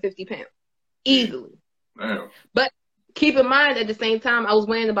 250 pounds. Easily. Damn. But keep in mind, at the same time, I was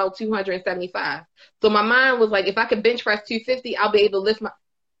weighing about 275. So my mind was like, if I could bench press 250, I'll be able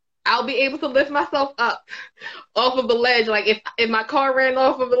to lift myself up off of the ledge. Like, if my car ran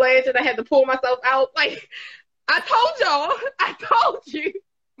off of the ledge and I had to pull myself out, like, I told you,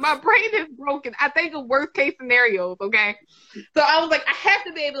 my brain is broken. I think of worst case scenarios, okay? So I was like, I have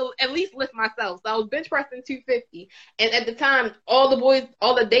to be able to at least lift myself. So I was bench pressing 250. And at the time, all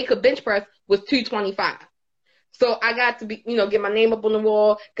that they could bench press was 225. So I got to be, you know, get my name up on the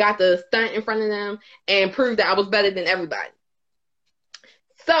wall, got to stunt in front of them and prove that I was better than everybody.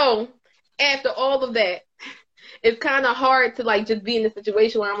 So after all of that, it's kind of hard to, like, just be in a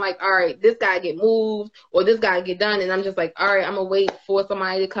situation where I'm like, all right, this guy get moved or this guy get done. And I'm just like, all right, I'm going to wait for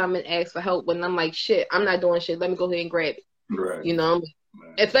somebody to come and ask for help. When I'm like, shit, I'm not doing shit. Let me go ahead and grab it. Right. You know?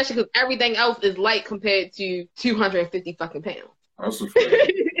 Right. Especially because everything else is light compared to 250 fucking pounds. That's a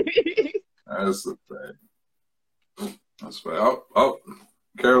fact. That's a fact. That's fact. Oh,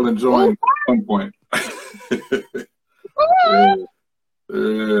 Carolyn joined at some point.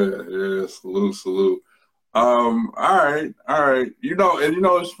 Yeah. Salute. All right. You know,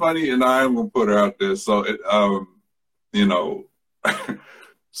 it's funny, and I am gonna put her out there. So you know,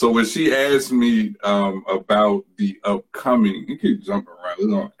 so when she asked me about the upcoming, you keep jumping around. We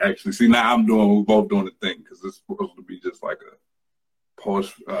don't actually see now. We're both doing the thing because it's supposed to be just like a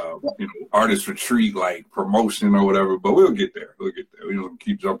post, artist retreat, like promotion or whatever. But we'll get there. We don't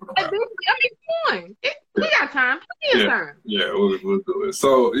keep jumping around. I mean, come on. We got time. Plenty of time. Yeah, we'll do it.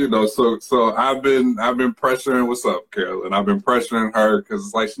 So, you know, so I've been pressuring. What's up, Carolyn? I've been pressuring her because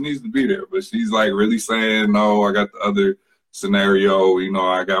it's like she needs to be there, but she's like really saying, no, I got the other scenario. You know,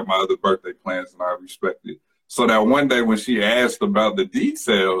 I got my other birthday plans, and I respect it. So that one day when she asked about the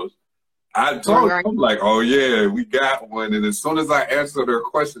details, I told her, I'm like, oh yeah, we got one. And as soon as I answered her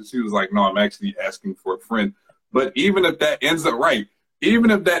question, she was like, no, I'm actually asking for a friend. But even if that ends up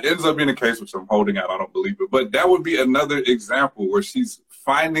being the case, which I'm holding out, I don't believe it, but that would be another example where she's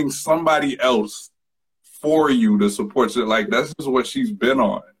finding somebody else for you to support you. Like, that's just what she's been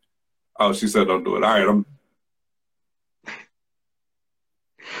on. Oh, she said, don't do it. All right,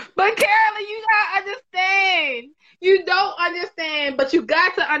 But Carolyn, you gotta understand. You don't understand, but you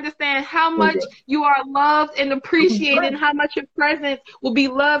got to understand how much you are loved and appreciated, and how much your presence will be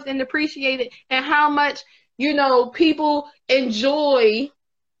loved and appreciated, and how much, you know, people enjoy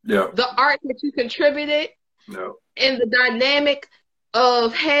the art that you contributed, and the dynamic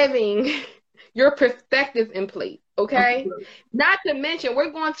of having your perspective in place. Okay? Not to mention,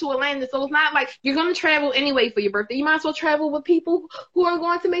 we're going to Atlanta, so it's not like you're going to travel anyway for your birthday. You might as well travel with people who are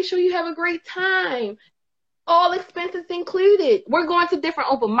going to make sure you have a great time. All expenses included. We're going to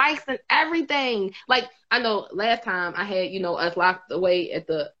different open mics and everything. Like, I know last time I had, us locked away at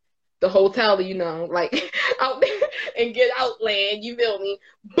the hotel, like out there and get outland, you feel me?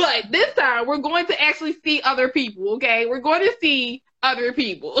 But this time we're going to actually see other people, okay? We're going to see other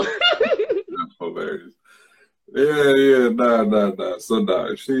people. That's hilarious. Yeah, nah.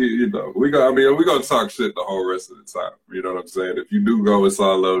 So she, we're gonna talk shit the whole rest of the time. You know what I'm saying? If you do go, it's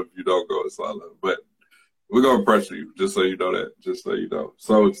all love. If you don't go, it's all love. But we're gonna pressure you, just so you know that. Just so you know.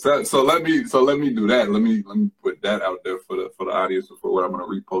 So let me do that. Let me put that out there for the audience for what I'm gonna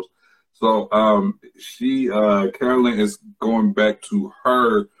repost. So Carolyn is going back to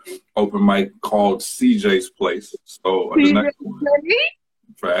her open mic called CJ's Place. So the next one,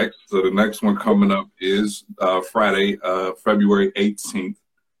 fact. So the next one coming up is Friday, February 18th.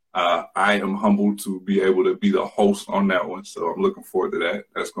 I am humbled to be able to be the host on that one, so I'm looking forward to that.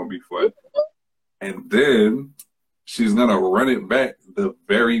 That's gonna be fun. And then she's gonna run it back the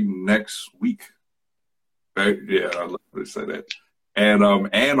very next week. Yeah, I love to say that. And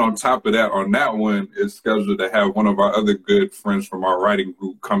on top of that, on that one, it's scheduled to have one of our other good friends from our writing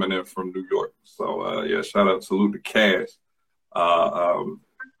group coming in from New York. So yeah, shout out, salute to Cass,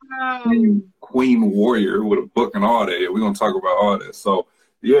 Queen Warrior with a book and all that. We're gonna talk about all that. So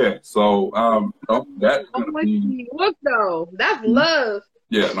yeah, that's gonna be. Look though, that's love.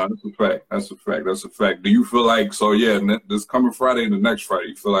 Yeah, no, that's a fact. Do you feel like, so yeah, this coming Friday and the next Friday,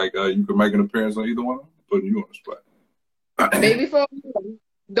 you feel like you can make an appearance on either one of them? Putting you on the spot. Maybe for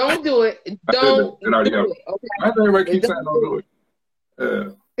don't do it. Don't do it. Okay? I think everybody keeps saying don't do it.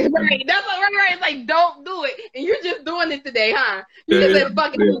 Yeah. Right, that's right. It's like don't do it, and you're just doing it today, huh? You just said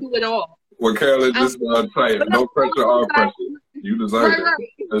fucking do it all. Well, Carolyn, just tell you, no pressure, all pressure. You deserve it. Right.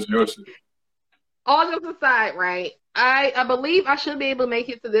 That's your shit. All jokes aside, right? I believe I should be able to make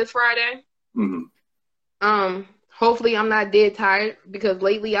it to this Friday. Mm-hmm. Hopefully I'm not dead tired because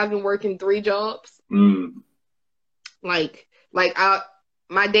lately I've been working 3 jobs. Like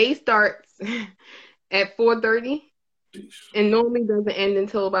my day starts at 4:30 and normally doesn't end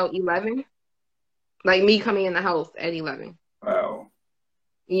until about 11. Like me coming in the house at 11. Wow.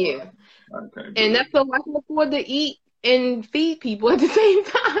 Yeah. And that's so I can afford to eat and feed people at the same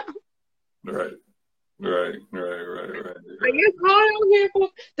time. Right. Like it's hard out here.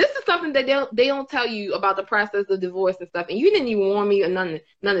 This is something that they don't tell you about the process of divorce and stuff. And you didn't even warn me or none of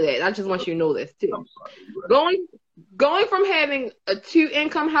that. I just want you to know this too. I'm sorry, Going from having a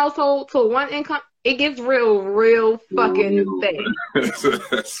 2-income household to 1 income, it gets real fucking bad.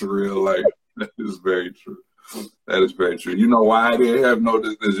 That's real life. That is very true. That is very true. You know why I didn't have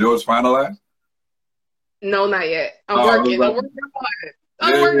is yours finalized? No, not yet. I'm working hard.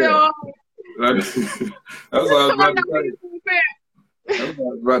 I'm working hard. That's what I was about to say. I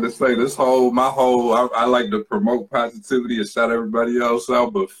was about to say I like to promote positivity and shout everybody else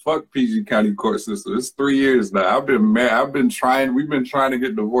out, but fuck PG County court system. It's 3 years now. We've been trying to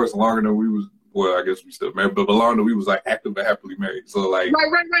get divorced longer than we was. Well, I guess we still married, but longer than we was like active and happily married. So like,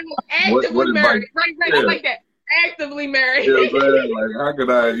 right. Actively married. Right. Yeah. I like that. Actively married. Yeah, man. Like, how could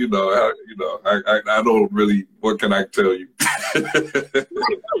I? I don't really. What can I tell you?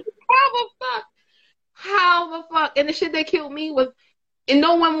 How the fuck? And the shit that killed me was, and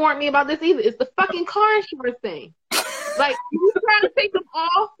no one warned me about this either, it's the fucking car insurance thing. Like, if you try to take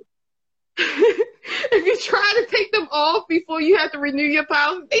them off, before you have to renew your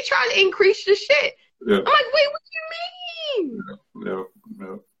policy, they try to increase your shit. Yeah. I'm like, wait, what do you mean? Yeah.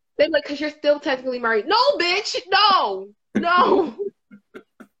 They're like, because you're still technically married. No, bitch. No.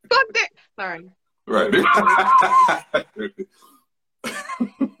 Fuck that. Sorry. Right.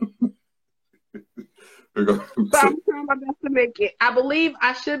 So I'm trying my best to make it. I believe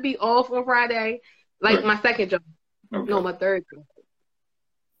I should be off on Friday, like my second job. Okay. No, my third job.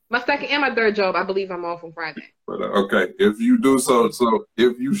 My second and my third job, I believe I'm off on Friday. But, okay, if you do so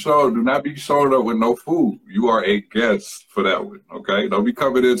if you do not be showing up with no food. You are a guest for that one, okay? Don't be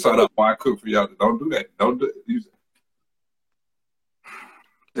coming in trying to, I cook for y'all. Don't do that. Don't do it.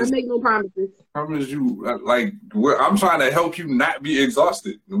 I make no promises. Promise you, like, I'm trying to help you not be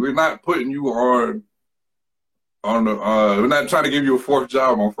exhausted. We're not putting you on the, we're not trying to give you a 4th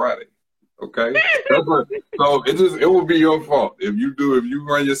job on Friday. Okay? So it will be your fault. If you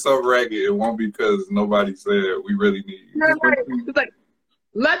run yourself ragged, it won't be because nobody said we really need you. Right. It's like,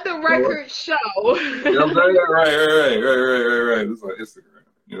 let the record show. You know what I'm saying? Right. It's like Instagram.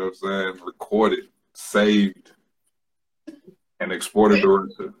 You know what I'm saying? Recorded, saved, and exported to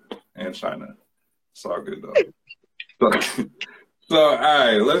Russia and China. It's all good though. So, all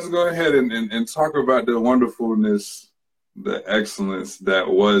right, let's go ahead and talk about the wonderfulness, the excellence that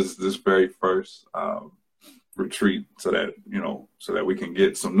was this very first retreat, so that we can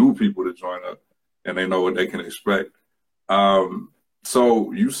get some new people to join up and they know what they can expect.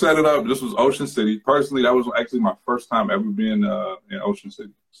 So you set it up. This was Ocean City. Personally, that was actually my first time ever being in Ocean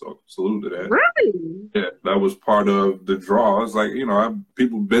City. So salute to that. Really? Yeah, that was part of the draw. It's like,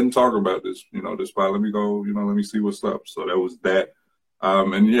 people been talking about this, this spot. Let me go, let me see what's up. So that was that.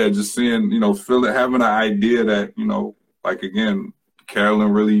 And yeah, just seeing, having an idea that, like again,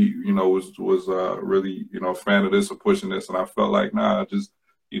 Carolyn really, was really, a fan of this or pushing this. And I felt like, nah,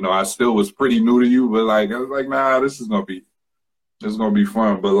 I still was pretty new to you, but like, I was like, nah, this is going to be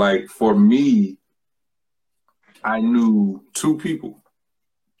fun. But like, for me, I knew two people.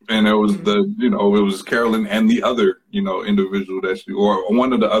 And it was it was Carolyn and the other, individual or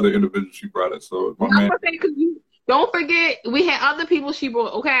one of the other individuals she brought us. So my man. Don't forget, we had other people she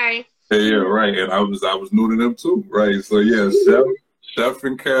brought, okay? Yeah, right. And I was new to them too, right? So yeah, Chef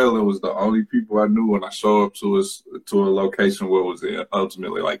and Carolyn was the only people I knew when I showed up to a location where it was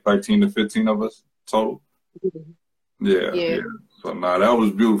ultimately like 13 to 15 of us total. Yeah. So that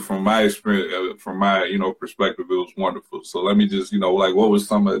was beautiful from my experience, from my, perspective. It was wonderful. So let me just, like, what was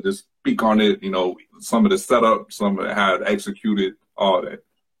some of, just speak on it, some of the setup, some of how it executed, all that.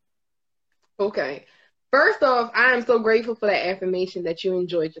 Okay. First off, I am so grateful for that affirmation that you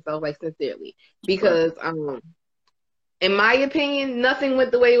enjoyed yourself, like, sincerely. Because, in my opinion, nothing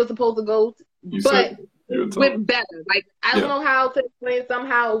went the way it was supposed to go, but went better. Like, I don't know how to explain.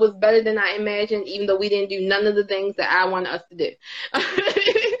 Somehow it was better than I imagined, even though we didn't do none of the things that I wanted us to do.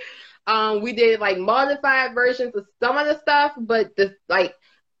 We did, like, modified versions of some of the stuff, but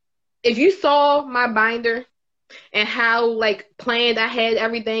if you saw my binder, and how, like, planned I had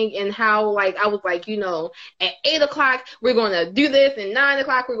everything, and how, like, I was like, at 8 o'clock, we're going to do this, and 9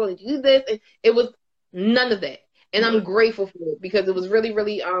 o'clock, we're going to do this. And it was none of that. And I'm grateful for it because it was really,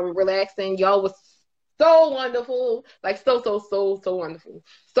 really relaxing. Y'all was so wonderful. Like, so wonderful.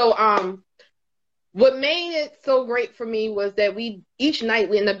 So, what made it so great for me was that each night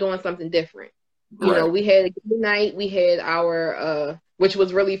we ended up doing something different. Right. We had a good night. We had our, which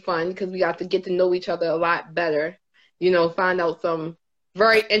was really fun because we got to get to know each other a lot better, find out some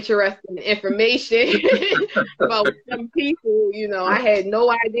very interesting information about some people. I had no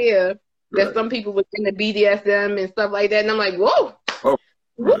idea that some people was into BDSM and stuff like that. And I'm like, whoa,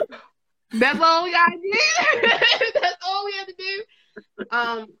 that's all we got to do. That's all we had to do.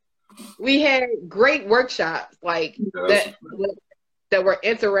 We had great workshops that were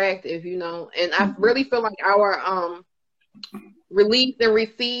interactive, and I really feel like our release and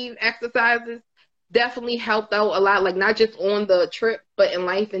receive exercises definitely helped out a lot, like not just on the trip, but in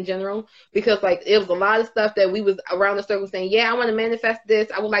life in general, because like it was a lot of stuff that we was around the circle saying, yeah, I want to manifest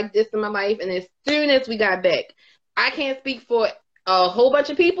this. I would like this in my life. And as soon as we got back, I can't speak for a whole bunch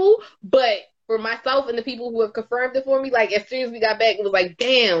of people, but for myself and the people who have confirmed it for me, like as soon as we got back, it was like,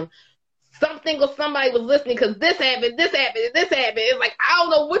 damn, something or somebody was listening because this happened, this happened, and this happened. It's like, I don't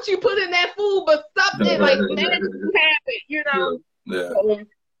know what you put in that food, but something like magic happened, Yeah. So,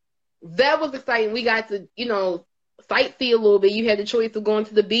 that was exciting. We got to, sightsee a little bit. You had the choice of going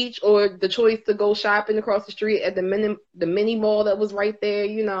to the beach or the choice to go shopping across the street at the mini mall that was right there,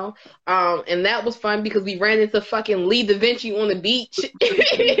 and that was fun because we ran into fucking Lee Da Vinci on the beach.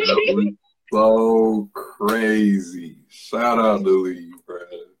 So crazy. Shout out to Lee, bro.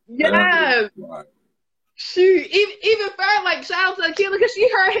 Yes. Shoot, even further, like, shout out to Akila because she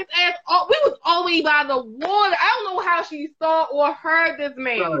heard his ass. We was all the way by the water. I don't know how she saw or heard this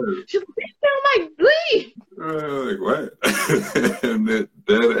man. She was like, Lee. Like, what? And that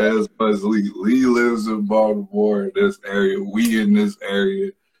ass was Lee. Lee lives in Baltimore, in this area. We in this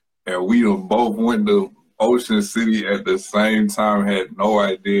area. And we both went to Ocean City at the same time, had no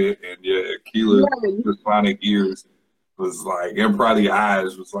idea. And yeah, Akila's sonic ears was like, and probably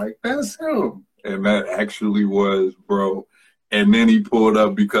eyes was like, that's him. And that actually was, bro. And then he pulled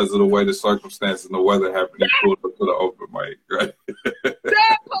up because of the way the circumstances and the weather happened. He pulled up to the open mic, right?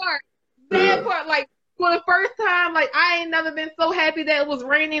 That part, like, for the first time, like, I ain't never been so happy that it was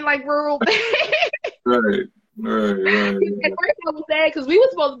raining like rural. Right. At first I was sad because we were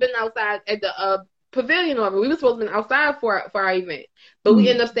supposed to have been outside at the pavilion over. We were supposed to have been outside for our event. But we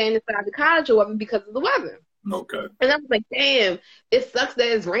ended up staying inside the cottage over because of the weather. Okay. And I was like, damn, it sucks that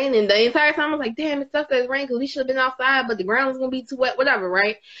it's raining. The entire time I was like, damn, it sucks that it's raining because we should have been outside, but the ground was going to be too wet, whatever,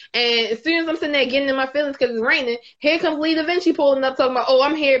 right? And as soon as I'm sitting there getting in my feelings because it's raining, here comes Lee Da Vinci pulling up talking about, oh,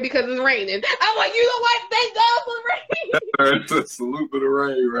 I'm here because it's raining. I'm like, you know what? Thank God for the rain. Salute to the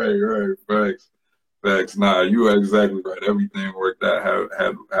rain, right, facts. Facts. Nah, you are exactly right. Everything worked out how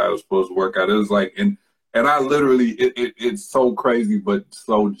it was supposed to work out. It was like, and I literally, it's so crazy, but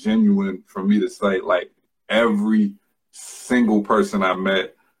so genuine for me to say, like, every single person I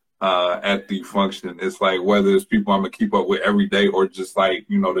met at the function, it's like, whether it's people I'm gonna keep up with every day or just like,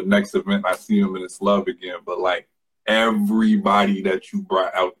 you know, the next event I see them and it's love again. But like, everybody that you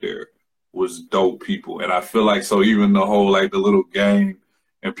brought out there was dope people. And I feel like, so even the whole, like, the little gang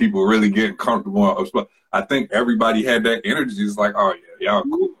and people really getting comfortable, I think everybody had that energy. It's like, oh yeah, y'all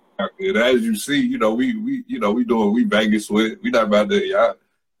cool. And as you see, you know, we Vegas with, we not about to, y'all,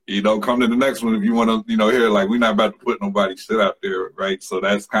 you know, come to the next one if you want to, you know, hear, like, we not about to put nobody shit out there, right? So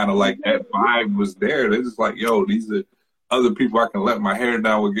that's kind of like, that vibe was there. They're just like, yo, these are other people I can let my hair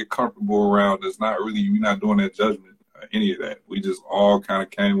down with, get comfortable around. It's not really, we're not doing that judgment, any of that. We just all kind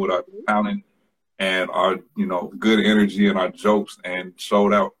of came with our talent and our, you know, good energy and our jokes and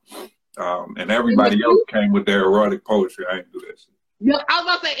showed out. And everybody else came with their erotic poetry. I ain't do that shit. No, I was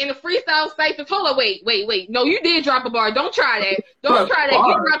about to say, in the freestyle station, hold on, wait. No, you did drop a bar. Don't try that. Don't try that.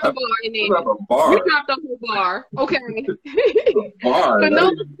 You dropped a bar in there. You dropped a whole bar. Okay. But no,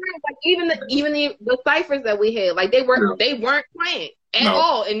 like, even the ciphers that we had, like, they weren't playing at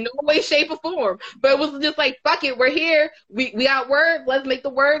all in no way, shape, or form. But it was just like, fuck it, we're here. We got words. Let's make the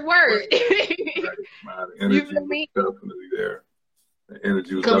word word. Right. The energy was definitely there. The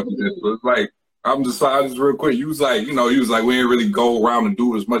energy was definitely there. So it's like, I just real quick. You was like, we ain't really go around and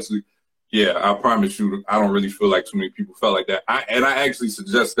do as much. Yeah, I promise you, I don't really feel like too many people felt like that. I actually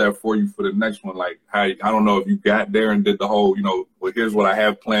suggest that for you for the next one. Like, I don't know if you got there and did the whole, well, here's what I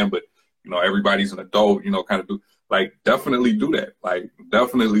have planned, but, everybody's an adult, kind of do, like, definitely do that. Like,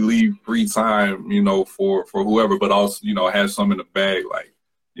 definitely leave free time, for whoever, but also, have some in the bag. Like,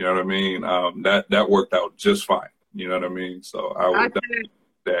 you know what I mean? That worked out just fine. You know what I mean? So I would definitely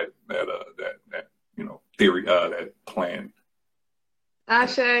that theory, that plan.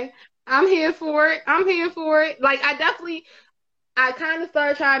 Ashe, I'm here for it. Like, I kind of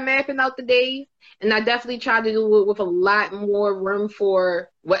started trying mapping out the days, and I definitely tried to do it with a lot more room for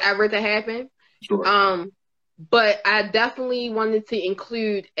whatever to happen. Sure. But I definitely wanted to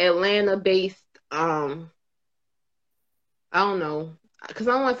include Atlanta-based, I don't know, because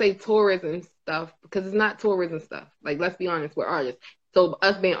I don't want to say tourism stuff, because it's not tourism stuff. Like, let's be honest, we're artists. So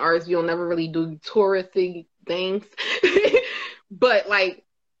us being artists, we'll never really do touristy things. But, like,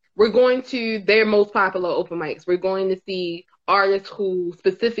 we're going to their most popular open mics. We're going to see artists who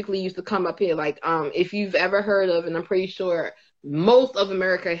specifically used to come up here. Like, if you've ever heard of, and I'm pretty sure most of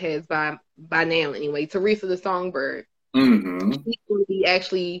America has by now anyway, Teresa the Songbird. Mm-hmm. She's going to be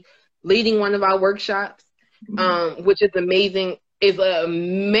actually leading one of our workshops, which is amazing. Is an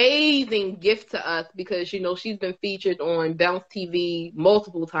amazing gift to us because, she's been featured on Bounce TV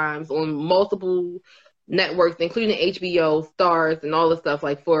multiple times on multiple networks, including HBO, Stars, and all the stuff,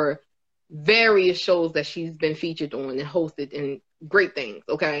 like, for various shows that she's been featured on and hosted and great things,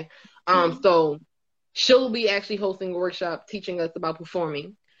 okay? So she'll be actually hosting a workshop teaching us about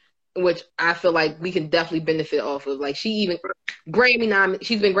performing, which I feel like we can definitely benefit off of. Like, she's been Grammy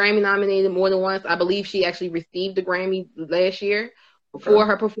nominated more than once. I believe she actually received the Grammy last year for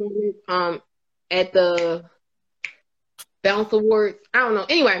her performance at the Bounce Awards. I don't know.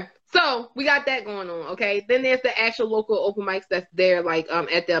 Anyway, so we got that going on, okay? Then there's the actual local open mics that's there, like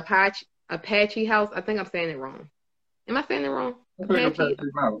at the Apache House. I think I'm saying it wrong. Am I saying it wrong? Apache's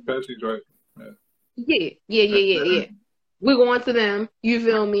right. Yeah. We're going to them. You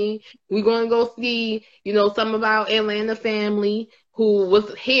feel me? We're going to go see, some of our Atlanta family who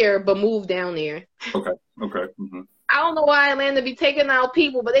was here but moved down there. Okay. Mm-hmm. I don't know why Atlanta be taking out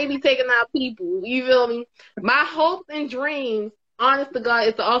people, but they be taking out people. You feel me? My hopes and dreams, honest to God,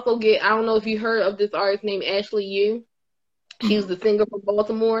 is to also get, I don't know if you heard of this artist named Ashley Yu. She's the singer from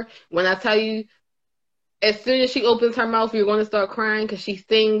Baltimore. When I tell you, as soon as she opens her mouth, you're going to start crying because she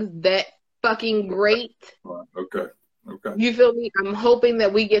sings that fucking great. Okay. You feel me? I'm hoping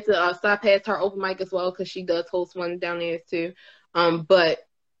that we get to stop past her open mic as well because she does host one down there too. But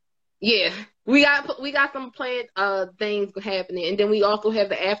yeah, we got some planned things happening, and then we also have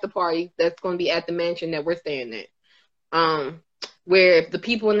the after party that's going to be at the mansion that we're staying at. Where if the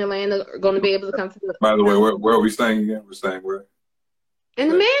people in Atlanta are going to be able to come to the. By the way, where are we staying again? We're staying where? In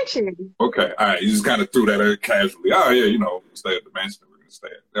the mansion. Okay, all right. You just kind of threw that out casually. Oh yeah, we stay at the mansion. We're going to stay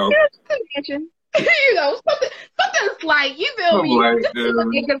at. Okay. Yeah, the mansion. Something's like, you feel me? Like, just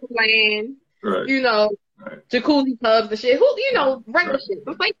acres of land, right. Jacuzzi tubs and shit. Regular shit,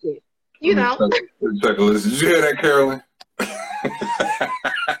 some fake shit. Check a list. Did you hear that, Carolyn?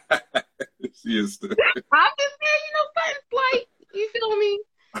 She is still. I'm just saying, something's like, you feel me?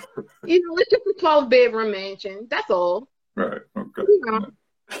 It's just a 12-bedroom mansion. That's all. Right. Okay. You know,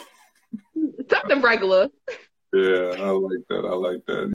 something regular.